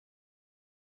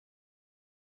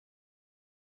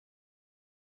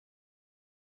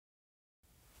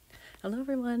Hello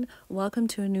everyone, welcome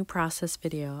to a new process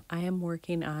video. I am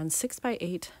working on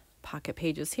 6x8 pocket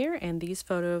pages here, and these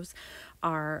photos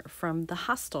are from the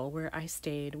hostel where I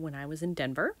stayed when I was in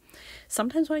Denver.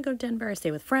 Sometimes when I go to Denver I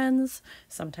stay with friends,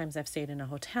 sometimes I've stayed in a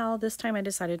hotel. This time I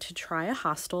decided to try a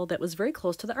hostel that was very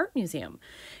close to the art museum,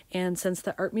 and since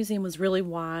the art museum was really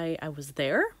why I was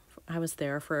there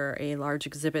for a large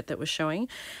exhibit that was showing,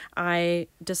 I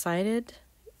decided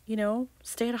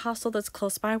stay at a hostel that's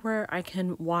close by where I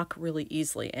can walk really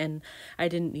easily. And I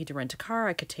didn't need to rent a car.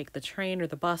 I could take the train or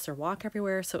the bus or walk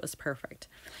everywhere. So it was perfect.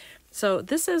 So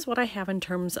this is what I have in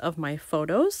terms of my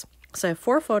photos. So I have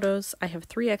 4 photos. I have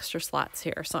 3 extra slots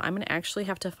here. So I'm going to actually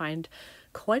have to find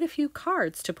quite a few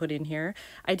cards to put in here.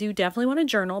 I do definitely want a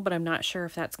journal, but I'm not sure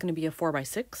if that's going to be a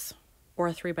 4x6 or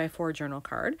a 3x4 journal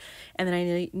card. And then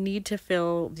I need to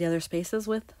fill the other spaces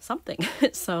with something.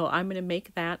 So I'm going to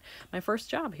make that my first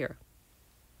job here.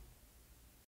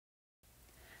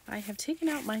 I have taken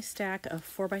out my stack of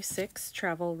 4x6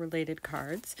 travel related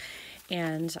cards,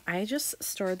 and I just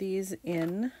store these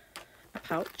in a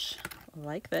pouch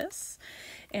like this,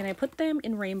 and I put them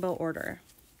in rainbow order,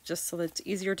 just so that it's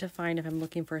easier to find if I'm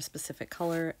looking for a specific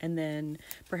color, and then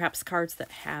perhaps cards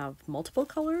that have multiple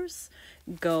colors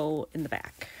go in the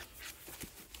back.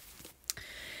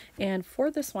 And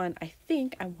for this one, I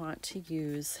think I want to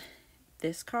use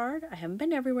this card. I haven't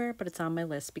been everywhere, but it's on my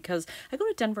list because I go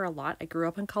to Denver a lot. I grew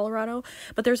up in Colorado,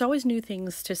 but there's always new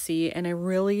things to see, and I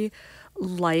really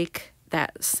like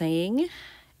that saying.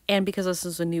 And because this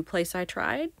is a new place I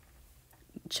tried,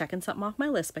 checking something off my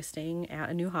list by staying at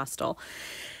a new hostel.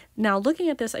 Now, looking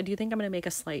at this, I do think I'm going to make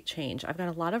a slight change. I've got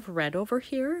a lot of red over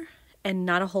here and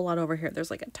not a whole lot over here.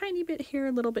 There's like a tiny bit here,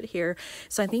 a little bit here.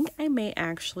 So I think I may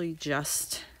actually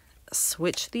just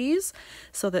switch these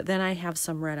so that then I have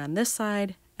some red on this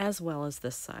side as well as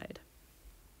this side.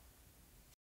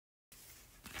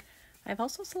 I've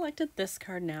also selected this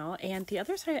card now, and the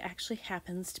other side actually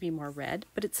happens to be more red,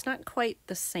 but it's not quite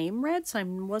the same red, so I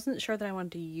wasn't sure that I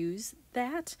wanted to use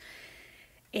that.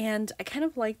 And I kind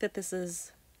of like that this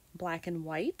is black and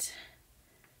white.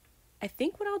 I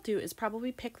think what I'll do is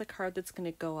probably pick the card that's going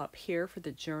to go up here for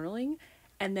the journaling,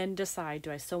 and then decide,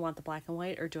 do I still want the black and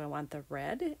white or do I want the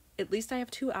red? At least I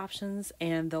have 2 options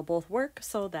and they'll both work,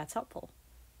 so that's helpful.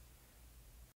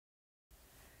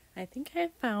 I think I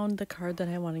found the card that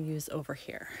I want to use over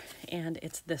here, and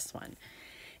it's this one.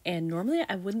 And normally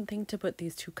I wouldn't think to put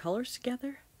these 2 colors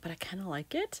together, but I kind of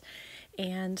like it.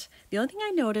 And the only thing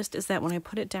I noticed is that when I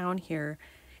put it down here,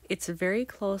 it's very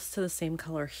close to the same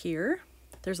color here.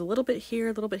 There's a little bit here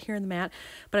in the mat,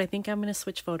 but I think I'm going to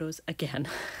switch photos again.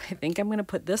 I think I'm going to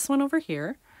put this one over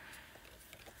here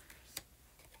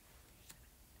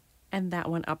and that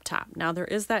one up top. Now there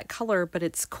is that color, but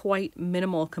it's quite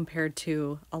minimal compared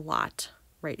to a lot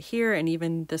right here, and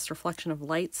even this reflection of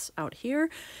lights out here.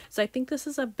 So I think this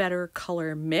is a better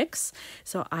color mix.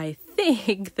 So I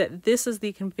think that this is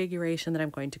the configuration that I'm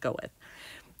going to go with.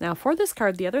 Now for this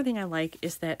card, the other thing I like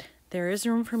is that there is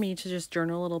room for me to just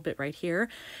journal a little bit right here,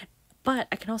 but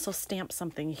I can also stamp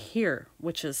something here,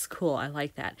 which is cool. I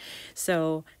like that.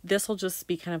 So this will just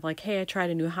be kind of like, hey, I tried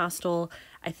a new hostel.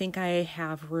 I think I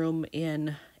have room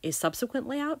in a subsequent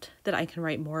layout that I can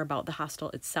write more about the hostel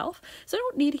itself. So I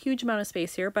don't need a huge amount of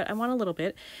space here, but I want a little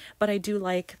bit, but I do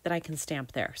like that I can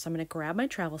stamp there. So I'm going to grab my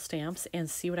travel stamps and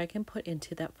see what I can put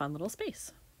into that fun little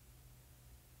space.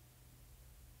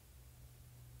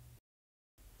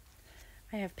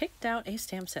 I have picked out a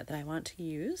stamp set that I want to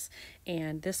use,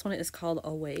 and this one is called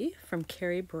Away from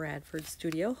Carrie Bradford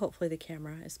Studio. Hopefully the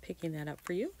camera is picking that up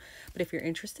for you, but if you're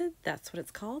interested, that's what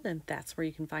it's called, and that's where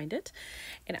you can find it.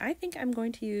 And I think I'm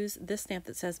going to use this stamp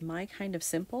that says My Kind of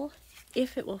Simple,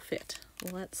 if it will fit.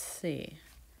 Let's see.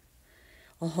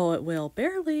 Oh, it will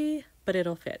barely, but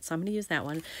it'll fit. So I'm going to use that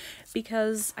one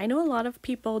because I know a lot of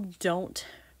people don't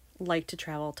like to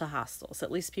travel to hostels,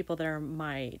 at least people that are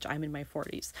my age. I'm in my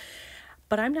 40s.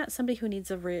 But I'm not somebody who needs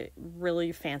a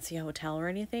really fancy hotel or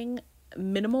anything.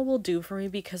 Minimal will do for me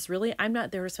because really I'm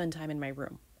not there to spend time in my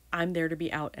room. I'm there to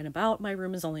be out and about. My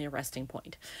room is only a resting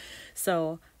point.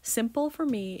 So simple for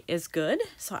me is good.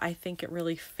 So I think it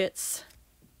really fits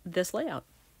this layout.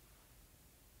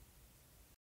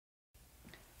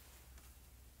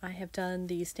 I have done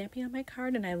the stamping on my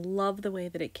card and I love the way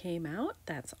that it came out.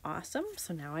 That's awesome.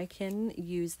 So now I can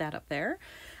use that up there.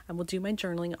 I will do my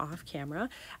journaling off camera.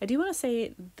 I do want to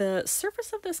say the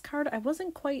surface of this card, I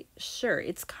wasn't quite sure.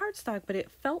 It's cardstock, but it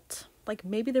felt like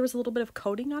maybe there was a little bit of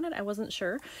coating on it. I wasn't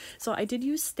sure. So I did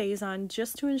use StazOn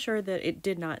just to ensure that it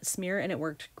did not smear, and it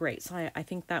worked great. So I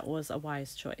think that was a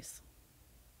wise choice.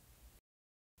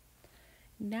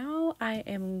 Now I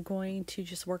am going to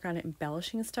just work on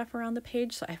embellishing stuff around the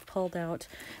page. So I've pulled out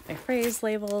my phrase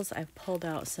labels. I've pulled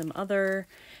out some other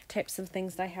types of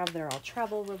things that I have. They're all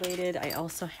travel related. I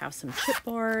also have some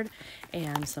chipboard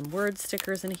and some word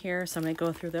stickers in here. So I'm going to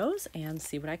go through those and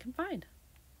see what I can find.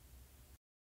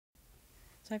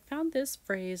 So I found this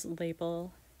phrase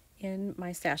label in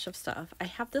my stash of stuff. I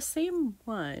have the same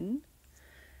one,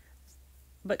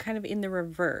 but kind of in the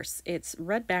reverse. It's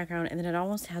red background and then it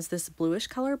almost has this bluish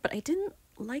color, but I didn't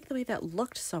like the way that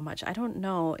looked so much. I don't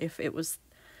know if it was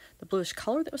the bluish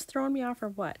color that was throwing me off or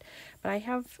what, but I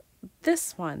have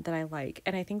this one that I like,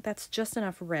 and I think that's just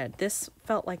enough red. This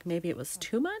felt like maybe it was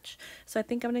too much, so I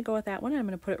think I'm going to go with that one, and I'm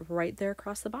going to put it right there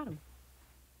across the bottom.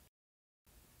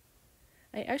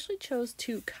 I actually chose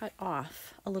to cut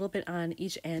off a little bit on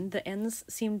each end. The ends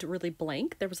seemed really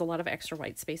blank. There was a lot of extra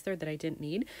white space there that I didn't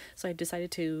need. So I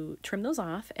decided to trim those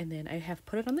off, and then I have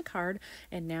put it on the card.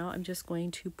 And now I'm just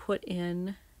going to put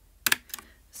in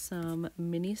some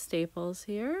mini staples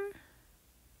here.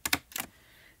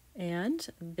 And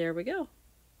there we go.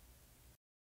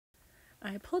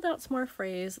 I pulled out some more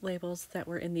phrase labels that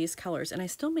were in these colors, and I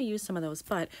still may use some of those,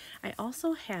 but I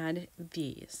also had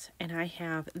these, and I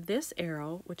have this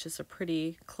arrow, which is a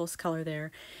pretty close color there,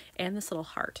 and this little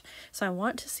heart. So I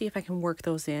want to see if I can work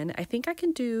those in. I think I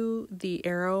can do the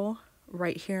arrow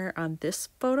right here on this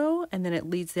photo, and then it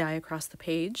leads the eye across the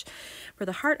page. For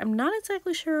the heart, I'm not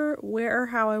exactly sure where or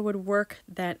how I would work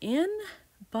that in,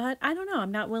 but I don't know.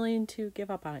 I'm not willing to give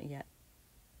up on it yet.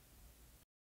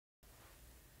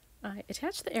 I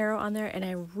attached the arrow on there, and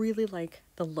I really like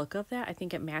the look of that. I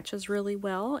think it matches really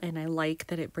well, and I like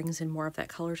that it brings in more of that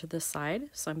color to this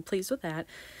side, so I'm pleased with that.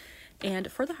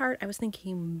 And for the heart, I was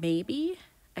thinking maybe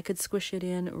I could squish it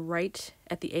in right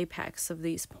at the apex of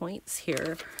these points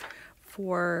here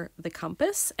for the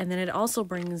compass, and then it also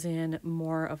brings in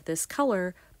more of this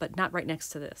color, but not right next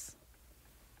to this.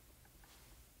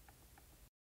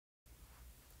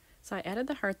 So I added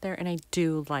the heart there, and I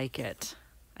do like it.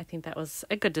 I think that was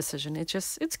a good decision. It's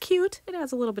cute. It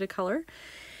adds a little bit of color.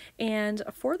 And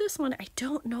for this one, I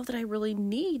don't know that I really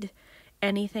need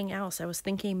anything else. I was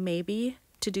thinking maybe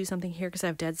to do something here because I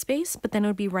have dead space, but then it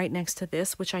would be right next to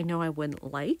this, which I know I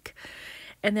wouldn't like.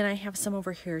 And then I have some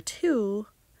over here too,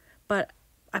 but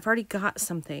I've already got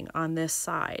something on this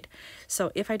side.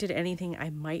 So if I did anything, I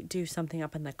might do something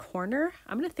up in the corner.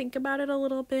 I'm going to think about it a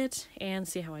little bit and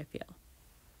see how I feel.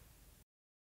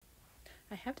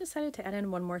 I have decided to add in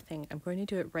one more thing. I'm going to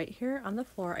do it right here on the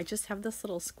floor. I just have this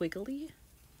little squiggly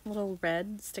little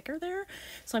red sticker there.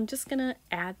 So I'm just going to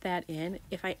add that in.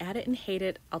 If I add it and hate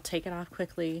it, I'll take it off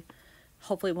quickly.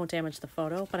 Hopefully it won't damage the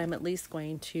photo, but I'm at least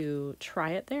going to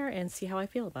try it there and see how I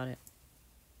feel about it.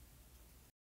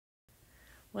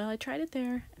 Well, I tried it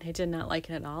there and I did not like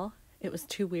it at all. It was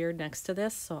too weird next to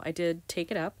this, so I did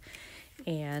take it up.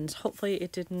 And hopefully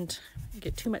it didn't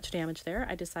get too much damage there.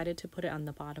 I decided to put it on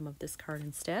the bottom of this card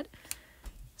instead.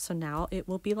 So now it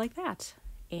will be like that.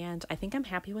 And I think I'm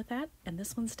happy with that. And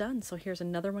this one's done. So here's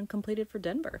another one completed for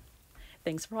Denver.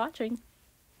 Thanks for watching.